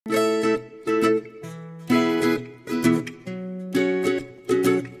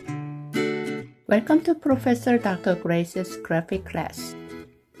Welcome to Professor Dr. Grace's graphic class.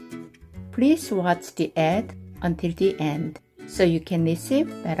 Please watch the ad until the end so you can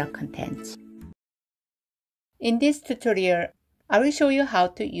receive better content. In this tutorial, I will show you how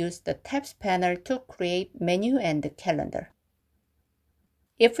to use the Tabs panel to create menu and calendar.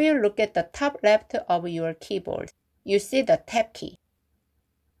 If you look at the top left of your keyboard, you see the Tab key.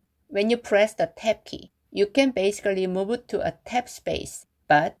 When you press the Tab key, you can basically move to a tab space,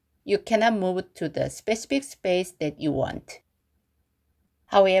 but you cannot move to the specific space that you want.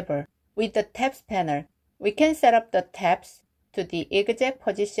 However, with the Tabs panel, we can set up the tabs to the exact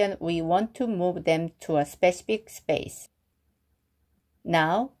position we want to move them to a specific space.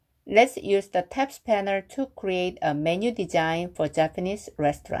 Now, let's use the Tabs panel to create a menu design for Japanese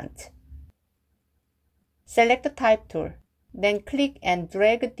restaurant. Select the Type tool, then click and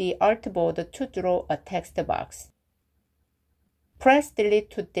drag the artboard to draw a text box. Press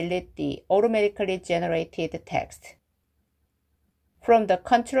Delete to delete the automatically generated text. From the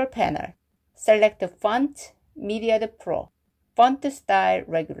Control panel, select Font Myriad Pro, Font Style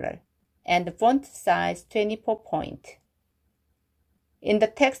Regular, and Font Size 24 point. In the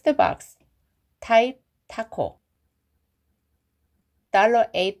text box, type Taco,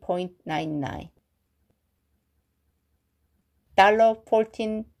 $8.99,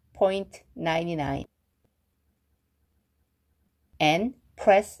 $14.99, and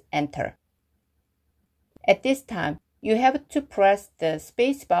press Enter. At this time, you have to press the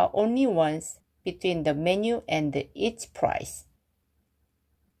spacebar only once between the menu and each price.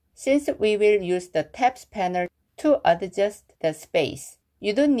 Since we will use the Tabs panel to adjust the space,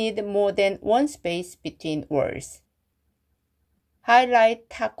 you don't need more than one space between words. Highlight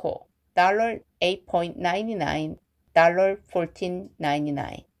Taco, $8.99,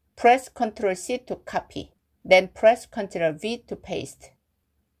 $14.99. Press Ctrl-C to copy, then press Ctrl-V to paste.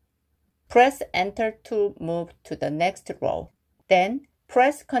 Press Enter to move to the next row. Then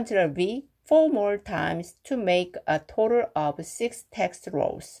press Ctrl-V 4 more times to make a total of 6 text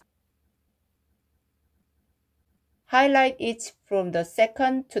rows. Highlight each from the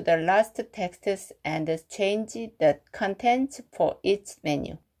second to the last texts and change the content for each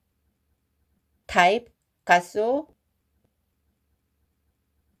menu. Type Gasso,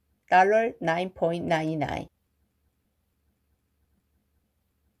 $9.99,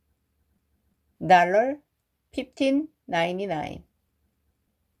 $15.99,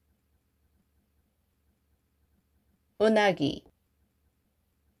 Unagi,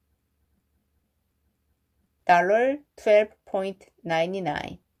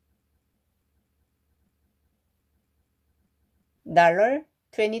 $12.99,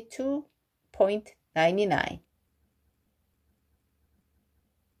 $22.99,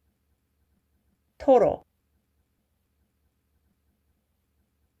 Toro,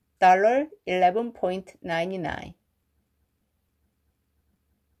 $11.99,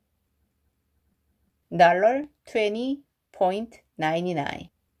 $20.99,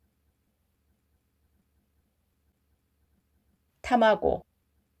 Tamago,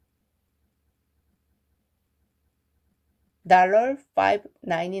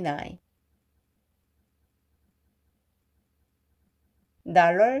 $5.99,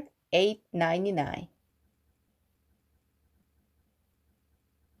 $8.99,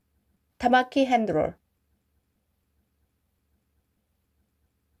 Tamaki hand roll,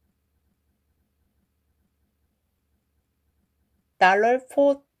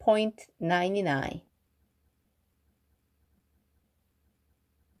 $4.99,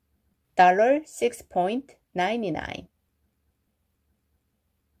 $6.99.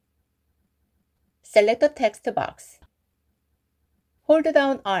 Select the text box. Hold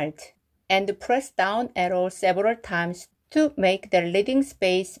down Alt and press down arrow several times to make the leading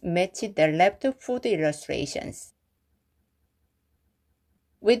space match the left food illustrations.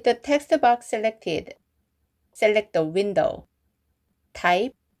 With the text box selected, select the window,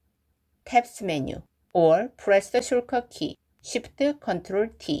 type Tabs menu, or press the shortcut key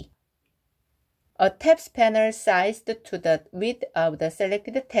Shift-Ctrl-T. A Tabs panel sized to the width of the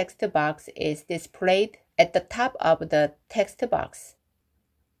selected text box is displayed at the top of the text box.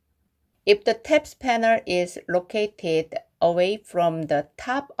 If the Tabs panel is located away from the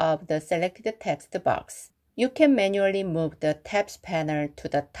top of the selected text box, you can manually move the Tabs panel to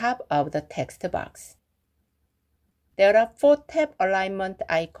the top of the text box. There are 4 tab alignment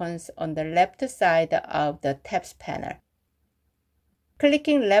icons on the left side of the Tabs panel.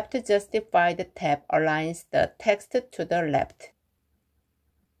 Clicking left justified tab aligns the text to the left.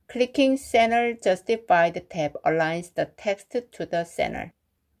 Clicking center justified tab aligns the text to the center.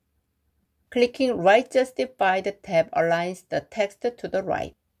 Clicking right justified tab aligns the text to the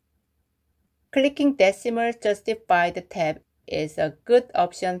right. Clicking Decimal Justified tab is a good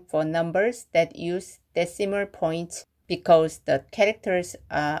option for numbers that use decimal points because the characters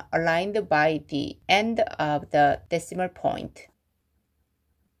are aligned by the end of the decimal point.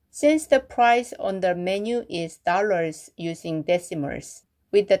 Since the price on the menu is dollars using decimals,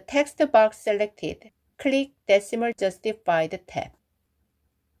 with the text box selected, click Decimal Justified tab.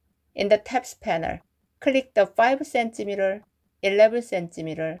 In the tabs panel, click the 5 cm, 11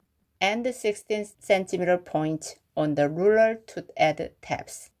 cm, and 16 cm points on the ruler to add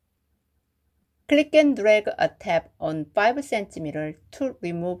tabs. Click and drag a tab on 5 cm to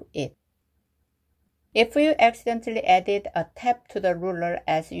remove it. If you accidentally added a tab to the ruler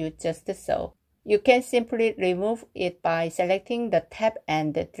as you just saw, you can simply remove it by selecting the tab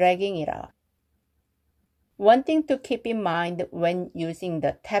and dragging it out. One thing to keep in mind when using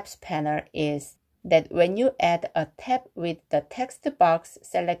the tabs panel is that when you add a tab with the text box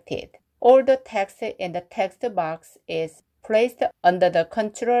selected, all the text in the text box is placed under the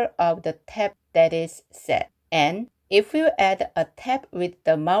control of the tab that is set. And if you add a tab with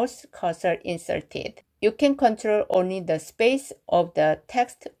the mouse cursor inserted, you can control only the space of the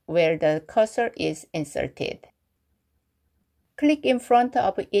text where the cursor is inserted. Click in front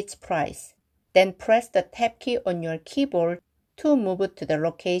of each price, then press the tab key on your keyboard to move to the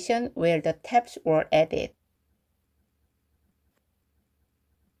location where the tabs were added.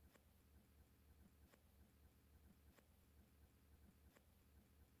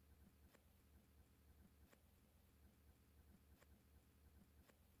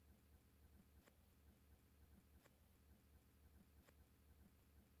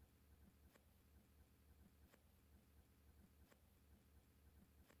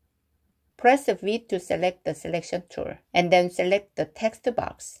 Press V to select the selection tool, and then select the text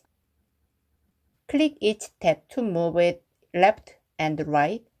box. Click each tab to move it left and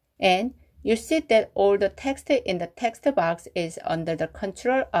right, and you see that all the text in the text box is under the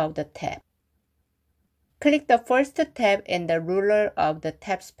control of the tab. Click the first tab in the ruler of the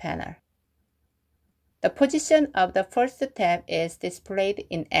tabs panel. The position of the first tab is displayed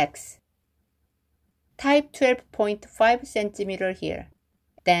in X. Type 12.5 cm here.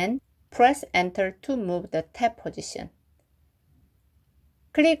 Then press Enter to move the tab position.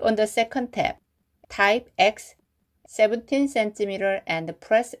 Click on the second tab. Type X 17 cm and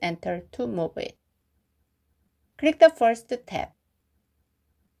press Enter to move it. Click the first tab.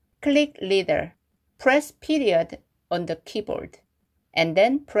 Click Leader. Press period on the keyboard, and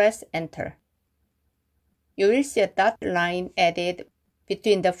then press Enter. You will see a dot line added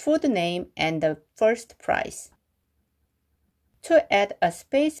between the food name and the first price. To add a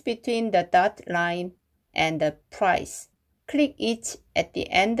space between the dot line and the price, click each at the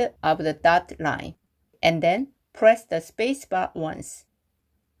end of the dot line, and then press the spacebar once.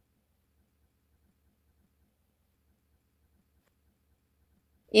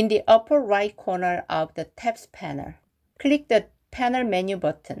 In the upper right corner of the tabs panel, click the panel menu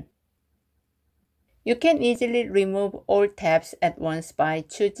button. You can easily remove all tabs at once by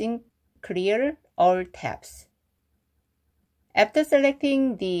choosing Clear All Tabs. After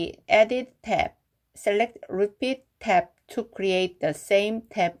selecting the added tab, select Repeat tab to create the same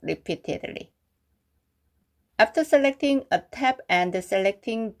tab repeatedly. After selecting a tab and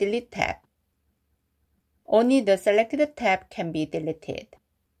selecting Delete tab, only the selected tab can be deleted.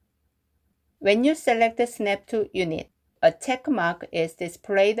 When you select Snap to Unit, a check mark is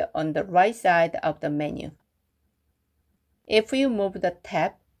displayed on the right side of the menu. If you move the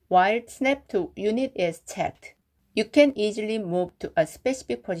tab while Snap to Unit is checked, you can easily move to a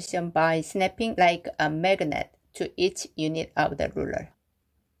specific position by snapping like a magnet to each unit of the ruler.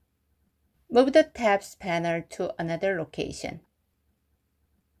 Move the tabs panel to another location.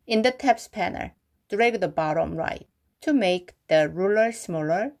 In the tabs panel, drag the bottom right to make the ruler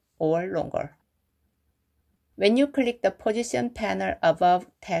smaller or longer. When you click the position panel above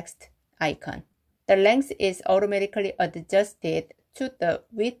text icon, the length is automatically adjusted to the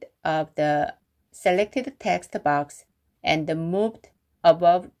width of the selected text box and moved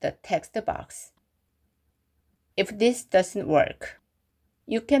above the text box. If this doesn't work,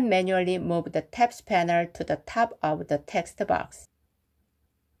 you can manually move the tabs panel to the top of the text box.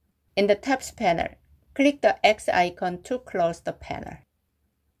 In the tabs panel, click the X icon to close the panel.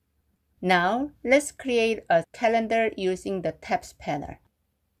 Now, let's create a calendar using the tabs panel.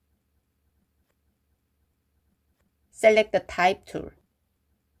 Select the Type tool.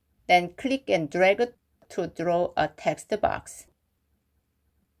 Then click and drag to draw a text box.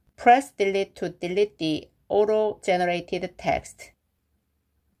 Press Delete to delete the auto-generated text.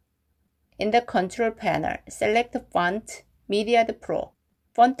 In the Control panel, select Font Myriad Pro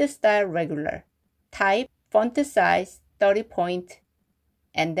font style regular, type font size 30 point,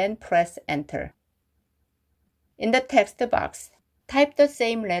 and then press enter. In the text box, type the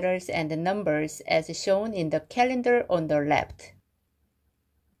same letters and numbers as shown in the calendar on the left.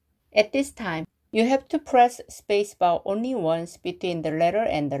 At this time, you have to press spacebar only once between the letter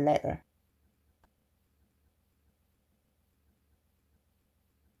and the letter.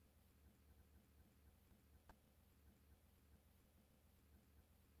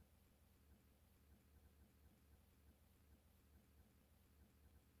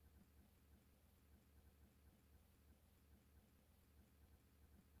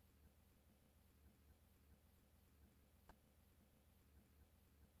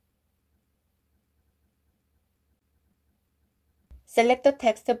 Select the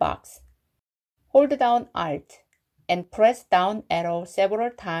text box. Hold down Alt and press down arrow several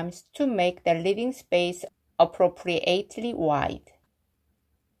times to make the leaving space appropriately wide.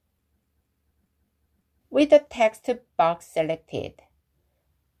 With the text box selected,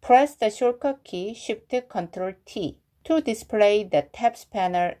 press the shortcut key Shift-Ctrl-T to display the tabs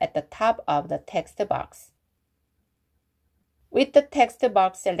panel at the top of the text box. With the text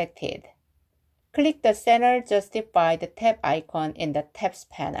box selected, click the center justified tab icon in the tabs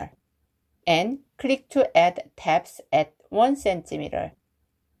panel and click to add tabs at 1 cm,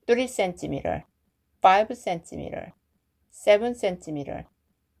 3 cm, 5 cm, 7 cm,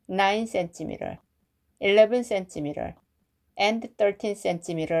 9 cm, 11 cm, and 13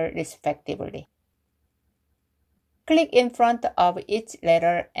 cm respectively. Click in front of each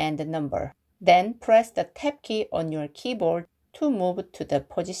letter and number. Then press the tab key on your keyboard to move to the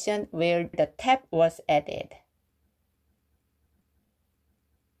position where the tab was added.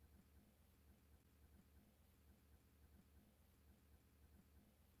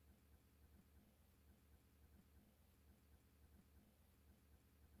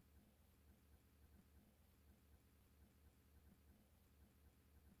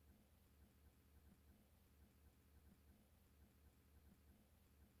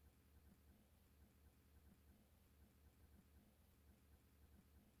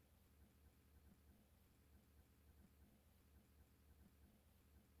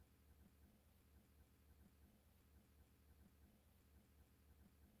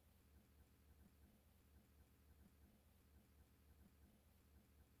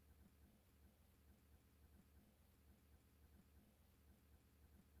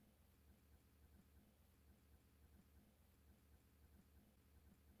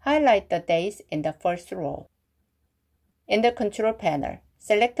 Highlight the days in the first row. In the control panel,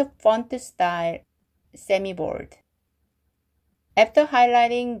 select Font Style Semi-Bold. After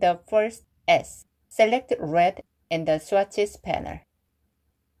highlighting the first S, select Red in the swatches panel.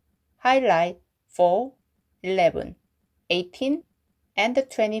 Highlight 4, 11, 18, and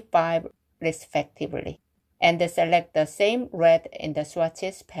 25 respectively, and select the same red in the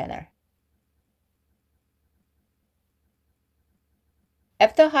swatches panel.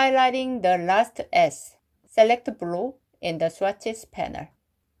 After highlighting the last S, select Blue in the swatches panel.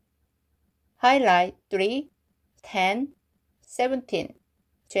 Highlight 3, 10, 17,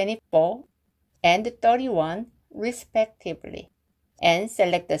 24, and 31 respectively, and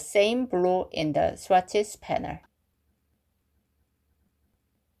select the same blue in the swatches panel.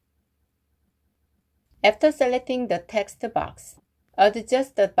 After selecting the text box,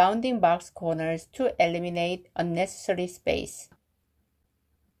 adjust the bounding box corners to eliminate unnecessary space.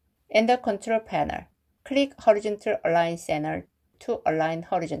 In the control panel, click Horizontal Align Center to align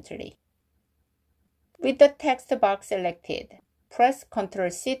horizontally. With the text box selected, press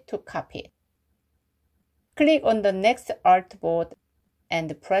Ctrl-C to copy it. Click on the next artboard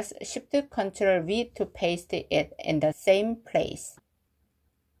and press Shift-Ctrl-V to paste it in the same place.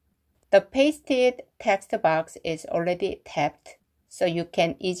 The pasted text box is already tabbed, so you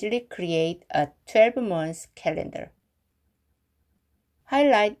can easily create a 12-month calendar.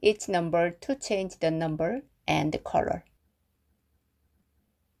 Highlight each number to change the number and color.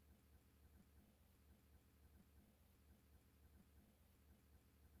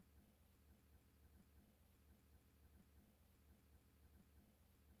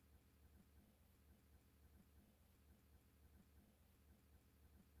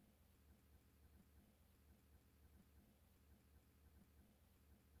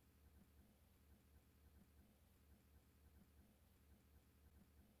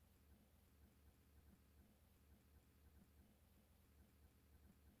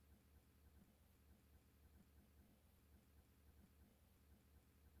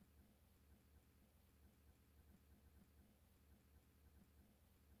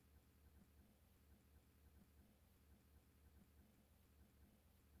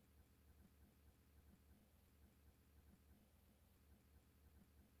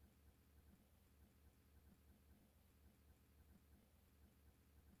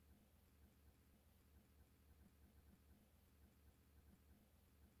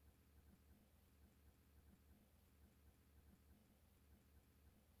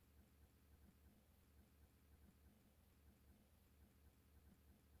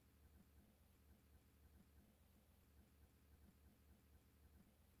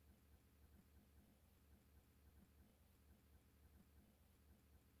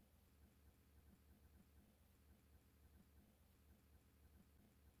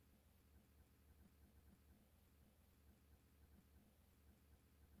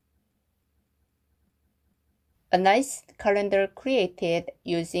 A nice calendar created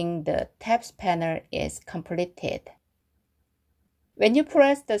using the tabs panel is completed. When you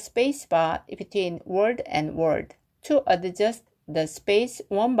press the spacebar between word and word to adjust the space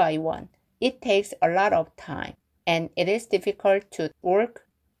one by one, it takes a lot of time, and it is difficult to work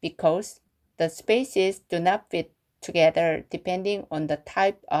because the spaces do not fit together depending on the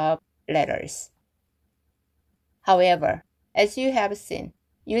type of letters. However, as you have seen,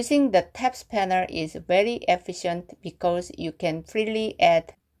 using the tabs panel is very efficient because you can freely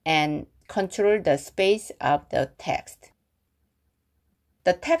add and control the space of the text.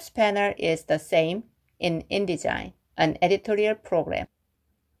 The tabs panel is the same in InDesign, an editorial program.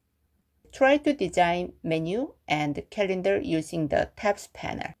 Try to design menu and calendar using the tabs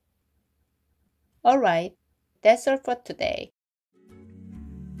panel. Alright, that's all for today.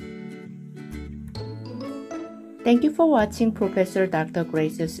 Thank you for watching Professor Dr.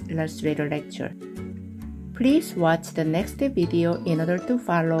 Grace's Illustrator lecture. Please watch the next video in order to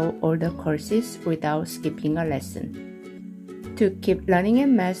follow all the courses without skipping a lesson. To keep learning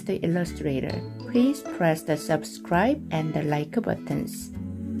and master Illustrator, please press the subscribe and the like buttons.